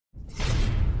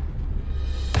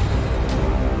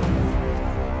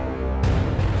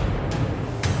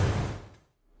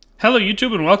Hello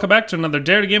YouTube and welcome back to another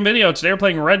Dare to Game video. Today we're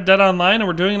playing Red Dead Online and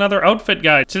we're doing another outfit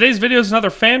guide. Today's video is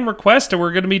another fan request and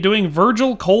we're going to be doing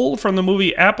Virgil Cole from the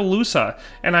movie Appaloosa.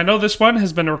 And I know this one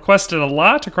has been requested a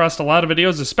lot across a lot of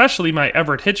videos, especially my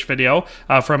Everett Hitch video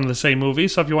from the same movie.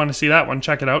 So if you want to see that one,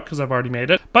 check it out because I've already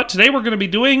made it. But today we're going to be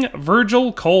doing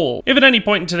Virgil Cole. If at any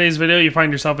point in today's video you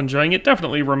find yourself enjoying it,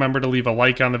 definitely remember to leave a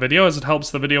like on the video as it helps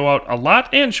the video out a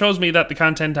lot and shows me that the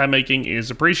content I'm making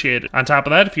is appreciated. On top of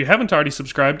that, if you haven't already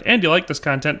subscribed and you like this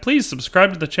content, please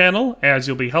subscribe to the channel as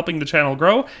you'll be helping the channel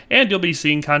grow and you'll be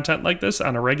seeing content like this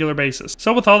on a regular basis.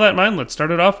 So with all that in mind, let's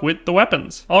start it off with the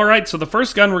weapons. Alright, so the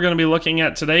first gun we're going to be looking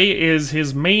at today is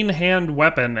his main hand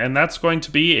weapon, and that's going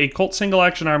to be a Colt single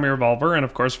action army revolver, and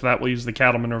of course for that we'll use the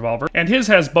cattleman revolver. And his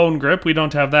has bone grip, we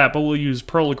don't have that, but we'll use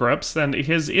pearl grips. Then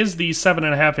his is the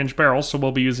 7.5-inch barrel, so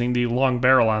we'll be using the long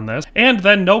barrel on this. And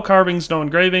then no carvings, no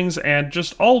engravings, and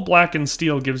just all black and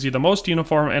steel gives you the most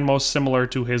uniform and most similar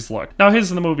to his look. Now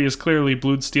his in the movie is clearly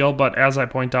blued steel, but as I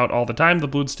point out all the time, the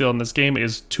blued steel in this game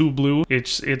is too blue.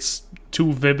 It's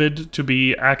too vivid to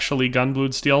be actually gun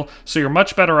blued steel, so you're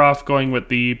much better off going with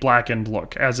the blackened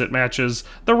look, as it matches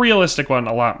the realistic one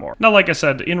a lot more. Now, like I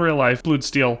said, in real life, blued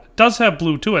steel does have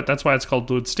blue to it, that's why it's called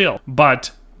blued steel,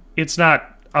 but it's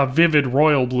not a vivid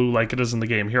royal blue like it is in the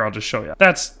game. Here, I'll just show you.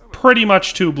 That's pretty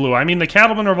much too blue. I mean, the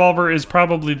cattleman revolver is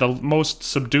probably the most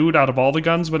subdued out of all the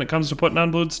guns when it comes to putting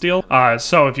on blued steel.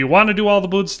 So if you want to do all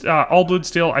blued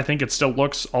steel, I think it still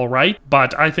looks all right.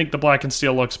 But I think the black and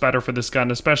steel looks better for this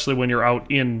gun, especially when you're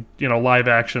out in, live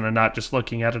action and not just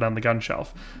looking at it on the gun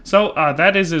shelf. So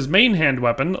that is his main hand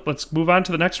weapon. Let's move on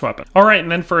to the next weapon. All right, and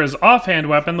then for his offhand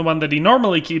weapon, the one that he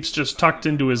normally keeps just tucked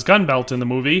into his gun belt in the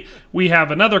movie, we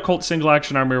have another Colt single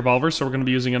action army revolver. So we're going to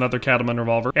be using another cattleman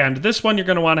revolver, and this one you're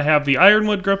going to want to have the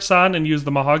ironwood grips on and use the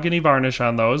mahogany varnish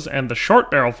on those, and the short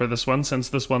barrel for this one, since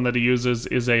this one that he uses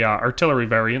is a artillery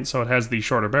variant, so it has the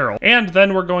shorter barrel. And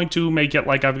then we're going to make it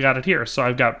like I've got it here. So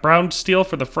I've got brown steel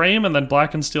for the frame and then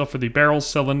black and steel for the barrel,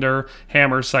 cylinder,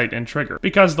 hammer, sight, and trigger.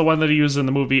 Because the one that he uses in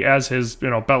the movie as his,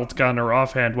 belt gun or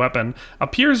offhand weapon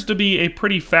appears to be a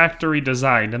pretty factory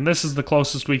design, and this is the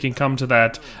closest we can come to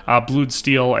that blued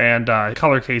steel and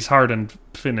color case hardened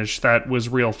finish that was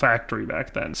real factory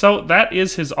back then. So that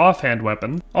is his offhand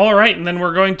weapon. Alright, and then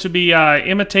we're going to be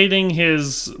imitating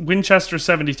his Winchester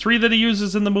 73 that he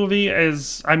uses in the movie.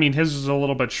 His is a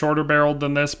little bit shorter barreled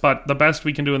than this, but the best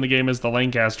we can do in the game is the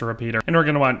Lancaster repeater. And we're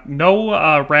going to want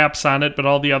no wraps on it, but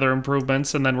all the other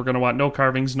improvements, and then we're going to want no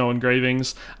carvings, no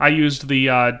engravings. I used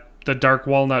the dark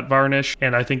walnut varnish,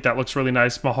 and I think that looks really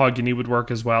nice. Mahogany would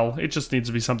work as well. It just needs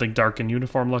to be something dark and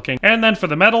uniform looking. And then for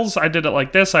the metals, I did it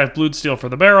like this. I have blued steel for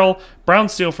the barrel, brown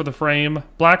steel for the frame,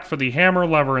 black for the hammer,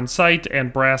 lever, and sight,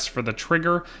 and brass for the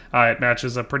trigger. It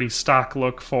matches a pretty stock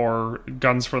look for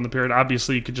guns from the period.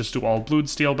 Obviously, you could just do all blued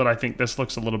steel, but I think this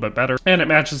looks a little bit better. And it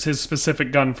matches his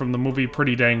specific gun from the movie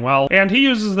pretty dang well. And he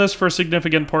uses this for a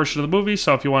significant portion of the movie,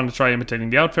 so if you want to try imitating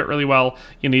the outfit really well,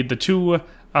 you need the two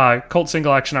Colt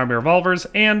single action army revolvers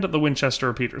and the Winchester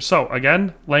repeater. So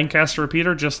again, Lancaster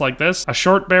repeater just like this, a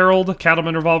short barreled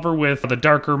cattleman revolver with the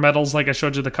darker metals like I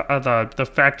showed you, the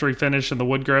factory finish and the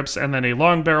wood grips, and then a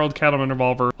long barreled cattleman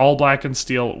revolver, all black and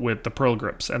steel with the pearl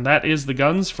grips. And that is the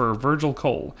guns for Virgil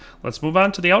Cole. Let's move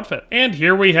on to the outfit. And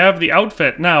here we have the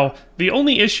outfit. Now, the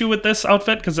only issue with this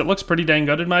outfit, because it looks pretty dang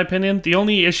good in my opinion, the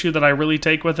only issue that I really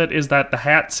take with it is that the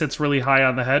hat sits really high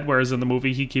on the head, whereas in the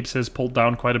movie he keeps his pulled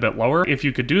down quite a bit lower. If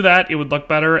you could do that, it would look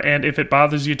better, and if it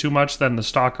bothers you too much, then the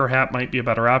stalker hat might be a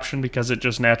better option because it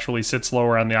just naturally sits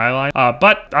lower on the eyeline.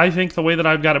 But I think the way that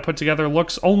I've got it put together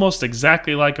looks almost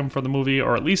exactly like him for the movie,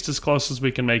 or at least as close as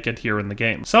we can make it here in the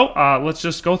game. So let's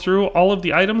just go through all of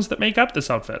the items that make up this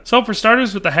outfit. So for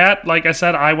starters, with the hat, like I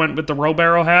said, I went with the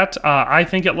Robaro hat. I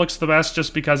think it looks the best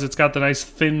just because it's got the nice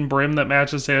thin brim that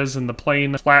matches his, and the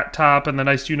plain flat top, and the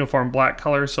nice uniform black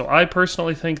color. So I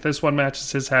personally think this one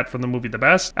matches his hat from the movie the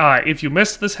best. If you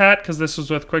missed this hat, because this was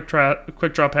with Quick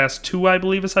Draw Pass 2, I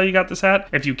believe is how you got this hat.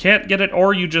 If you can't get it,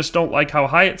 or you just don't like how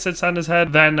high it sits on his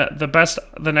head, then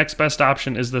the next best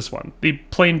option is this one. The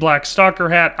plain black stalker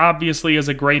hat obviously is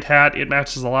a great hat. It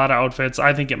matches a lot of outfits.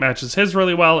 I think it matches his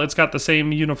really well. It's got the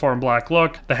same uniform black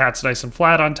look. The hat's nice and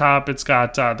flat on top. It's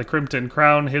got the crimped in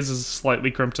crown. His is slightly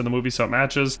crimped in the movie, so it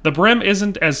matches. The brim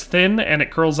isn't as thin, and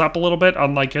it curls up a little bit,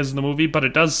 unlike his in the movie, but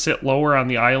it does sit lower on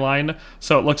the eye line,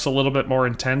 so it looks a little bit more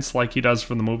intense like he does best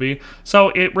from the movie. So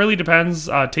it really depends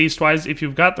taste-wise. If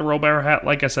you've got the Robert hat,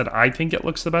 like I said, I think it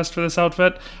looks the best for this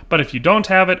outfit. But if you don't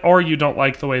have it, or you don't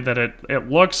like the way that it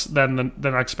looks, then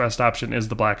the next best option is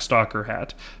the black stalker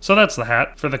hat. So that's the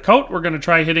hat. For the coat, we're going to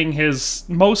try hitting his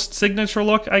most signature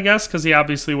look, I guess, because he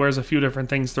obviously wears a few different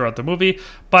things throughout the movie.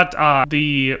 But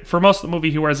for most of the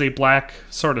movie, he wears a black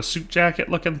sort of suit jacket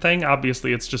looking thing.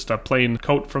 Obviously, it's just a plain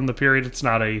coat from the period. It's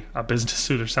not a business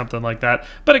suit or something like that.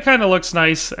 But it kind of looks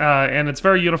nice, and it's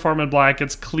very uniform in black.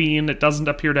 It's clean. It doesn't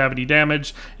appear to have any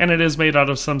damage, and it is made out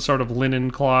of some sort of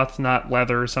linen cloth, not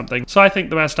leather or something. So I think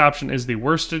the best option is the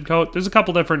worsted coat. There's a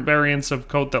couple different variants of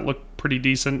coat that look pretty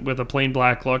decent with a plain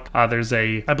black look. There's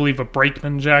I believe a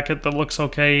brakeman jacket that looks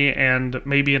okay, and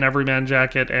maybe an everyman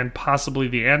jacket, and possibly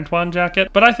the Antoine jacket.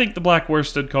 But I think the black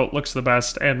worsted coat looks the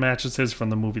best and matches his from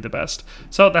the movie the best.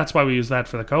 So that's why we use that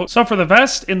for the coat. So for the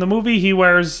vest, in the movie he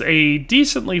wears a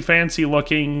decently fancy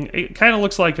looking, it kind of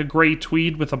looks like a gray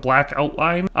tweed with a black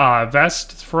outline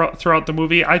vest throughout the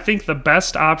movie. I think the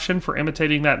best option for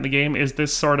imitating that in the game is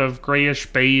this sort of grayish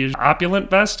beige opulent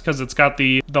vest, because it's got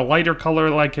the lighter color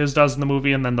like his does in the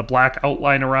movie, and then the black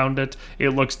outline around it. It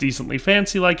looks decently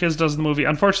fancy like his does in the movie.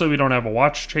 Unfortunately, we don't have a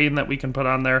watch chain that we can put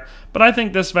on there, but I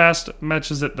think this vest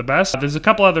matches it the best. There's a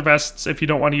couple other vests if you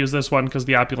don't want to use this one, because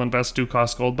the opulent vests do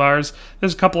cost gold bars.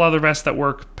 There's a couple other vests that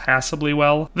work passably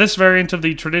well. This variant of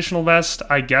the traditional vest,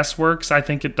 I guess, works. I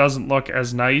think it doesn't look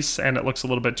as nice, and it looks a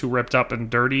little bit too ripped up and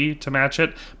dirty to match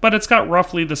it, but it's got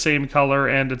roughly the same color,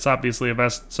 and it's obviously a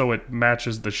vest, so it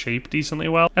matches the shape decently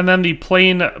well. And then the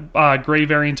plain gray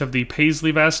variant of the paisley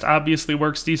vest obviously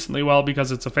works decently well,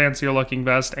 because it's a fancier looking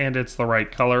vest and it's the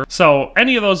right color. So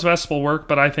any of those vests will work,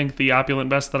 but I think the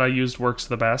opulent vest that I used works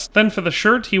the best. Then for the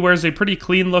shirt, he wears a pretty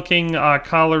clean looking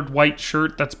collared white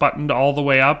shirt that's buttoned all the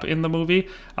way up in the movie,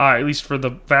 at least for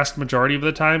the vast majority of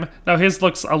the time. Now his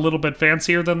looks a little bit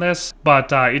fancier than this, but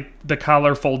the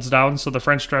collar folds down, so the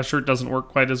French dress shirt doesn't work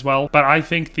quite as well. But I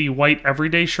think the white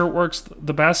everyday shirt works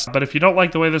the best. But if you don't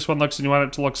like the way this one looks and you want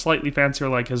it to look slightly fancier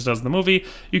like his does in the movie,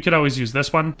 you could always use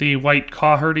this one. The white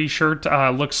cowherdie shirt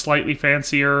looks slightly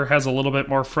fancier, has a little bit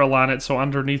more frill on it, so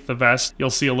underneath the vest you'll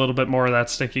see a little bit more of that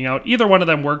sticking out. Either one of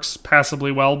them works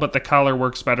passably well, but the collar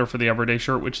works better for the everyday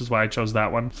shirt, which is why I chose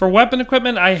that one. For weapon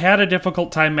equipment, I had a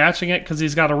difficult time matching it, because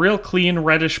he's got a real clean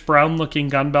reddish brown looking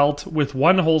gun belt with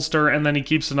one holster, and then he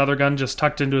keeps another gun just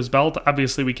tucked into his belt.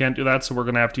 Obviously we can't do that, so we're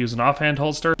gonna have to use an offhand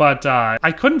holster, but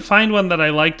I couldn't find one that I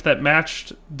liked that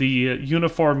matched the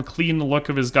uniform clean look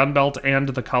of his gun belt and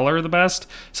the color the best.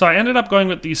 So I ended up going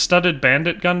with the studded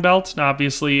bandit gun belt. Now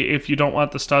obviously if you don't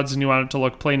want the studs and you want it to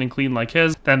look plain and clean like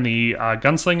his, then the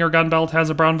gunslinger gun belt has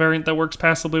a brown variant that works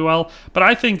passably well. But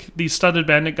I think the studded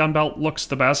bandit gun belt looks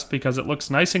the best because it looks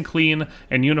nice and clean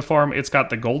and uniform. It's got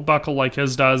the gold buckle like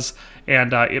his does,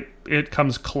 and it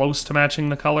comes close to matching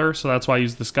the color, so that's why I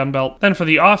use this gun belt. Then for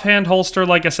the offhand holster,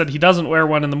 like I said, he doesn't wear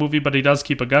one in the movie, but he does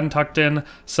keep a gun tucked in,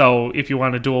 so if you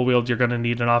want to dual wield, you're going to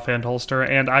need an offhand holster,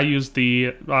 and I use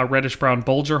the reddish-brown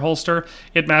Bulger holster.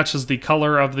 It matches the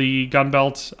color of the gun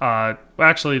belt.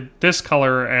 Actually, this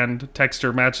color and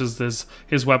texture matches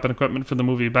his weapon equipment for the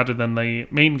movie better than the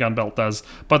main gun belt does,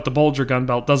 but the Bulger gun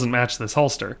belt doesn't match this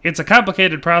holster. It's a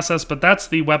complicated process, but that's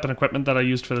the weapon equipment that I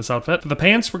used for this outfit. For the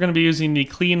pants, we're going to be using the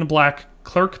clean black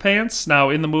clerk pants.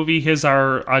 Now in the movie his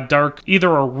are a dark,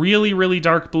 either a really really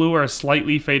dark blue or a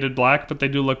slightly faded black, but they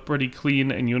do look pretty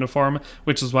clean and uniform,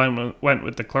 which is why I went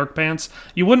with the clerk pants.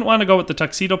 You wouldn't want to go with the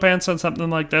tuxedo pants on something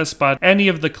like this, but any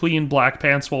of the clean black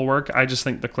pants will work. I just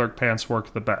think the clerk pants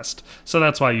work the best, so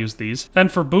that's why I used these. Then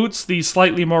for boots, the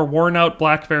slightly more worn out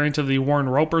black variant of the Warren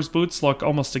Roper's boots look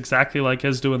almost exactly like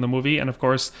his do in the movie, and of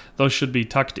course those should be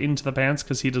tucked into the pants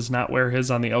because he does not wear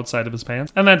his on the outside of his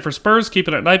pants. And then for spurs,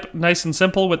 keeping it nice and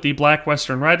simple with the black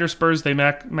Western Rider spurs. They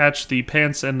match the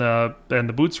pants and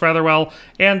the boots rather well,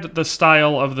 and the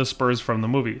style of the spurs from the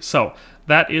movie. So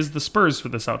that is the spurs for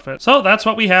this outfit. So that's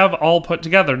what we have all put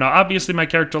together. Now obviously my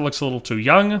character looks a little too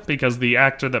young because the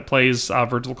actor that plays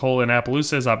Virgil Cole in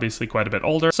Appaloosa is obviously quite a bit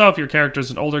older. So if your character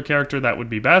is an older character, that would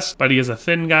be best, but he is a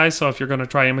thin guy, so if you're going to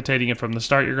try imitating it from the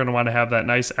start, you're going to want to have that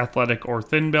nice athletic or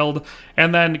thin build.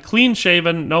 And then clean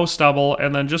shaven, no stubble,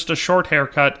 and then just a short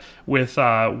haircut with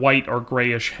white or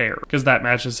grayish hair, because that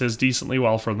matches his decently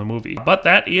well from the movie. But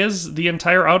that is the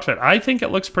entire outfit. I think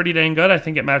it looks pretty dang good. I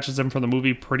think it matches him from the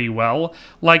movie pretty well. well.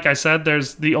 Like I said,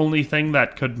 there's the only thing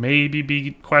that could maybe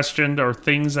be questioned, or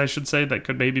things I should say that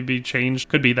could maybe be changed,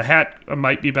 could be the hat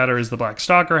might be better as the Black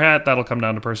Stalker hat. That'll come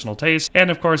down to personal taste. And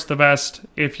of course the vest,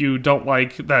 if you don't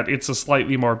like that it's a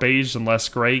slightly more beige and less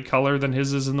gray color than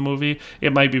his is in the movie,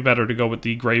 it might be better to go with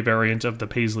the gray variant of the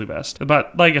paisley vest.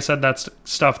 But like I said, that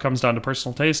stuff comes down to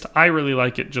personal taste. I really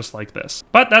like it just like this.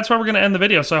 But that's where we're going to end the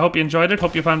video, so I hope you enjoyed it.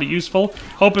 Hope you found it useful.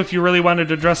 Hope if you really wanted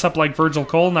to dress up like Virgil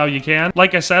Cole, now you can.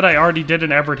 Like I said, I already did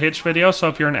an Everett Hitch video, so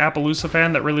if you're an Appaloosa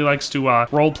fan that really likes to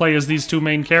roleplay as these two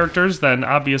main characters, then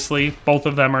obviously both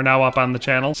of them are now up on the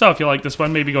channel. So if you like this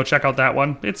one, maybe go check out that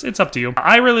one. It's up to you.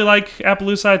 I really like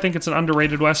Appaloosa. I think it's an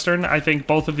underrated Western. I think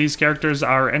both of these characters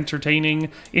are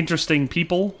entertaining, interesting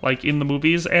people, like in the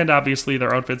movies, and obviously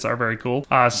their outfits are very cool.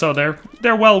 So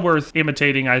they're well worth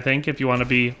imitating, I think, if you want to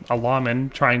be a lawman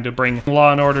trying to bring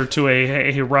law and order to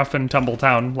a rough and tumble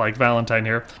town like Valentine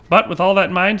here. But with all that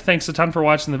in mind, thanks a ton for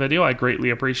watching the video. I greatly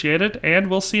appreciate it, and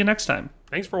we'll see you next time.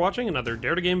 Thanks for watching another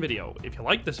Dare to Game video. If you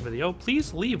liked this video,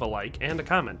 please leave a like and a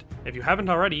comment. If you haven't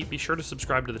already, be sure to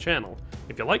subscribe to the channel.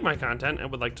 If you like my content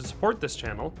and would like to support this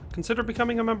channel, consider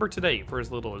becoming a member today for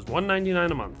as little as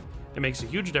 $1.99 a month. It makes a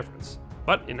huge difference.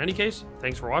 But in any case,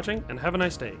 thanks for watching and have a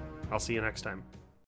nice day. I'll see you next time.